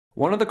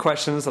One of the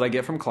questions that I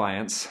get from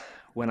clients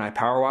when I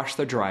power wash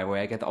their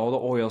driveway, I get all the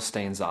oil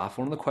stains off.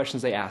 One of the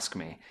questions they ask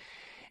me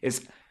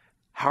is,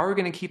 how are we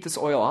going to keep this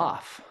oil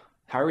off?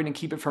 How are we going to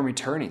keep it from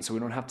returning so we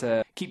don't have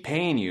to keep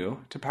paying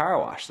you to power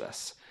wash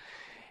this?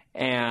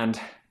 And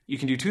you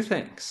can do two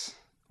things.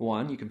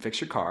 One, you can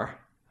fix your car.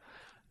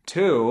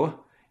 Two,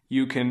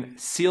 you can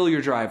seal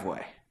your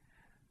driveway.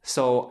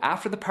 So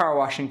after the power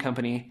washing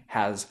company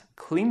has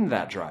cleaned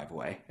that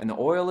driveway and the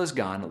oil is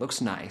gone, it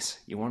looks nice,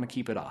 you want to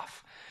keep it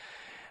off.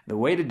 The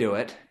way to do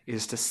it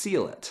is to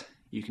seal it.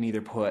 You can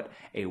either put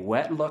a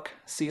wet look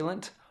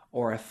sealant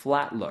or a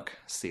flat look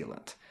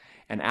sealant,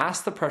 and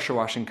ask the pressure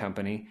washing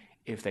company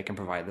if they can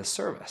provide this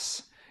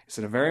service. It's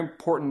a very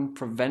important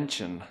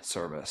prevention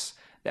service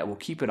that will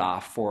keep it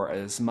off for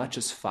as much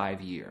as 5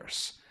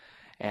 years.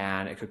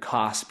 And it could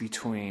cost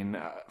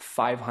between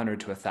 $500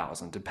 to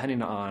 $1,000,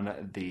 depending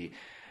on the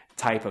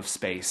type of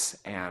space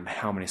and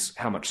how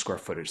much square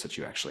footage that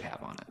you actually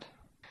have on it.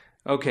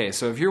 Okay,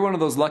 so if you're one of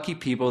those lucky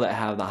people that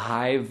have the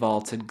high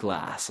vaulted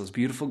glass, those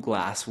beautiful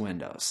glass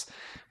windows,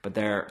 but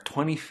they're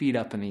 20 feet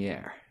up in the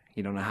air,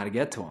 you don't know how to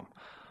get to them.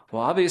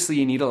 Well, obviously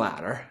you need a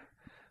ladder,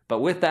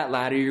 but with that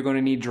ladder you're going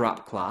to need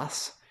drop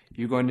cloths.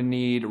 You're going to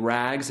need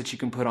rags that you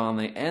can put on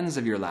the ends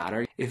of your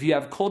ladder. If you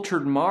have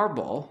cultured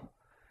marble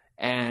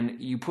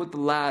and you put the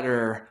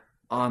ladder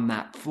on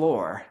that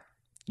floor,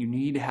 you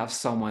need to have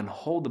someone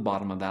hold the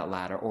bottom of that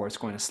ladder or it's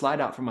going to slide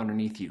out from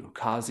underneath you,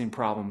 causing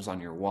problems on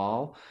your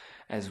wall,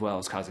 as well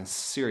as causing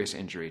serious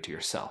injury to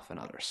yourself and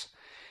others.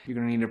 You're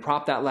going to need to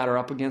prop that ladder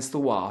up against the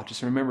wall.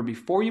 Just remember,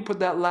 before you put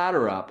that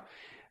ladder up,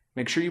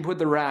 make sure you put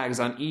the rags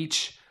on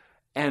each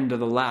end of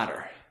the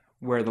ladder,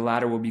 where the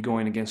ladder will be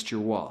going against your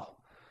wall.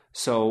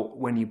 So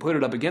when you put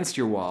it up against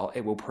your wall,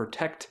 it will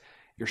protect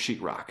your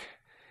sheetrock.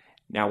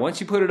 Now, once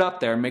you put it up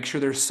there, make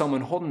sure there's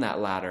someone holding that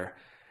ladder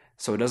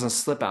so it doesn't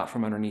slip out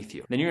from underneath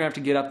you. Then you're going to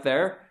have to get up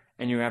there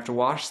and you have to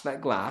wash that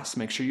glass.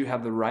 Make sure you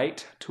have the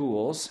right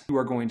tools. You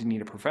are going to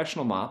need a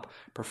professional mop,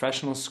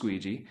 professional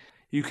squeegee.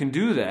 You can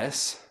do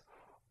this,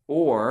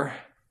 or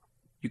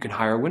you can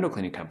hire a window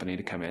cleaning company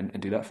to come in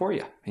and do that for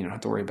you. You don't have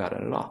to worry about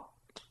it at all.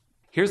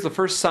 Here's the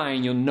first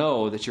sign you'll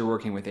know that you're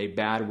working with a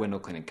bad window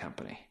cleaning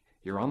company.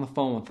 You're on the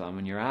phone with them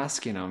and you're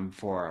asking them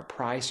for a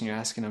price and you're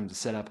asking them to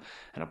set up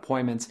an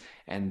appointment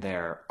and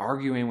they're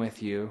arguing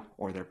with you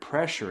or they're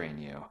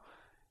pressuring you.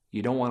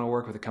 You don't want to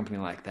work with a company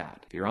like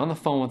that. If you're on the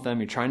phone with them,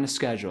 you're trying to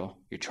schedule,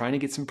 you're trying to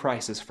get some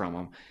prices from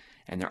them,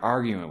 and they're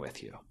arguing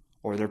with you,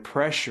 or they're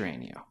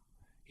pressuring you.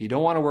 You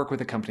don't want to work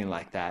with a company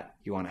like that.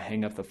 You want to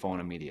hang up the phone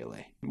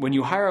immediately. When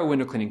you hire a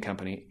window cleaning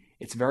company,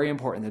 it's very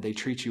important that they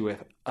treat you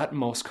with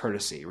utmost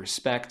courtesy,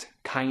 respect,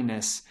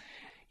 kindness.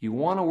 You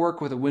want to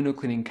work with a window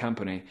cleaning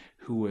company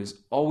who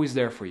is always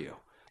there for you,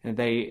 and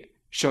they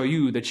show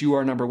you that you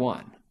are number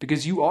one,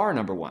 because you are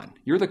number one.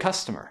 You're the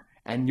customer,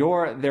 and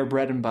you're their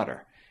bread and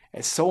butter.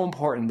 It's so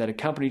important that a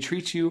company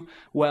treats you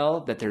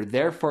well, that they're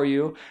there for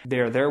you,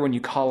 they're there when you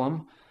call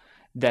them,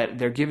 that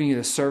they're giving you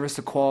the service,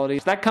 the quality.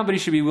 That company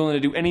should be willing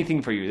to do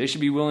anything for you. They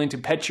should be willing to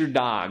pet your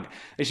dog.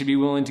 They should be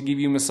willing to give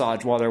you a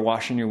massage while they're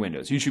washing your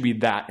windows. You should be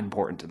that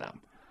important to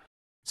them.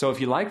 So if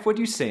you like what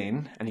you've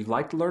seen and you'd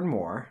like to learn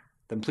more,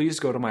 then please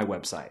go to my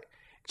website,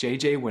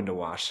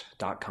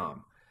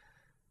 jjwindowwash.com.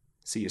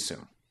 See you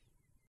soon.